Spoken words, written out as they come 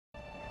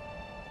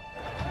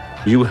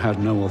You had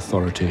no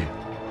authority.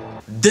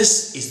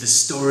 This is the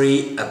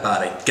story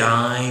about a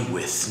guy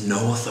with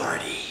no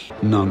authority.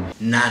 None.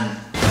 None.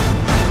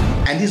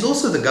 And he's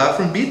also the guy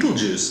from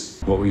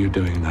Beetlejuice. What were you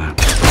doing there?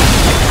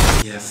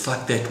 Yeah,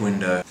 fuck that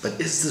window.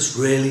 But is this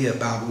really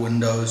about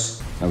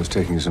windows? I was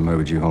taking some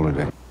overdue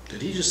holiday.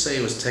 Did he just say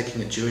he was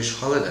taking a Jewish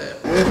holiday?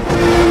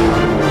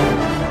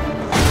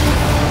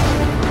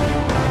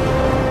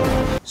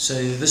 So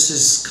this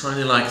is kind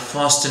of like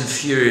Fast and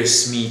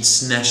Furious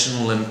meets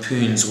National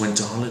Lampoon's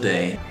Winter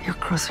Holiday. You're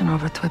crossing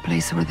over to a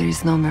place where there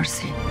is no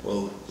mercy.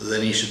 Well,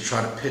 then he should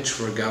try to pitch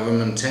for a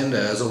government tender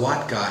as a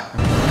white guy.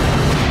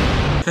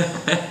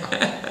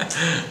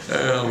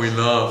 Oh, we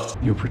laughed.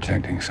 You're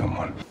protecting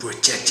someone.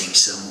 Protecting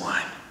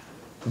someone.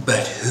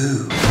 But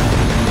who?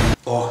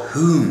 Or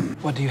whom?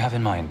 What do you have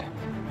in mind?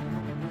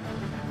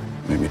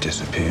 Maybe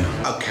disappear.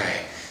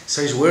 Okay,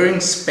 so he's wearing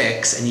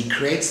specs and he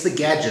creates the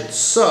gadget,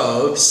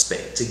 so...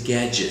 Spectre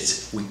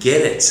gadget. We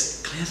get it.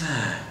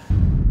 Clever.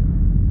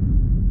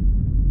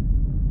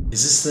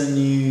 Is this the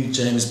new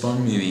James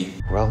Bond movie?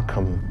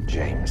 Welcome,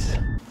 James.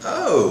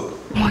 Oh!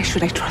 Why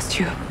should I trust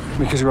you?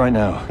 Because right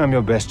now, I'm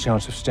your best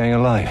chance of staying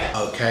alive.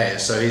 Okay,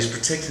 so he's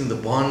protecting the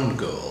Bond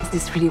girl. Is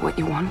this really what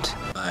you want?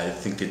 I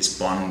think it's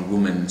Bond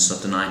woman. It's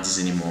not the 90s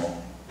anymore.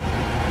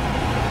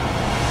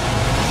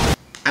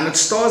 And it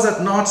stars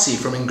that Nazi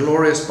from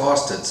Inglourious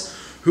Bastards,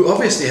 who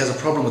obviously has a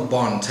problem with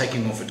Bond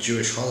taking off a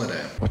Jewish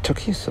holiday. What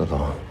took you so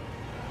long?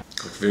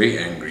 Got very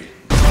angry.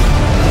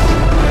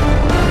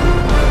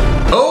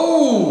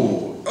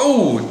 Oh!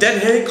 Oh!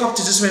 That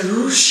helicopter just went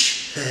whoosh!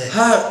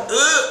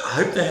 I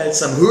hope they had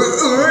some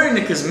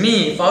because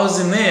me, if I was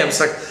in there, I was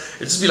like,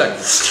 it'd just be like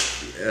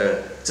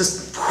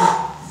just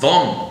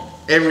vom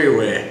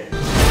everywhere.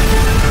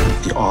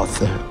 The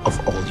author of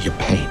all your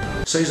pain.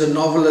 So he's a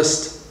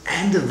novelist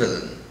and a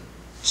villain.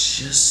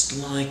 Just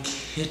like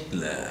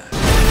Hitler.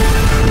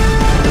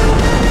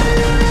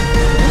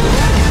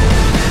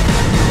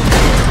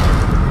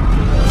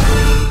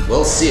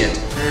 We'll see it.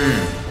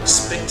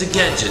 Spectre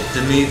Gadget,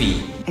 the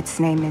movie. Its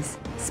name is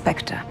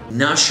Spectre.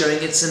 Now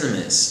showing at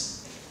cinemas.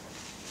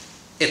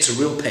 It's a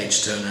real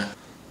page turner.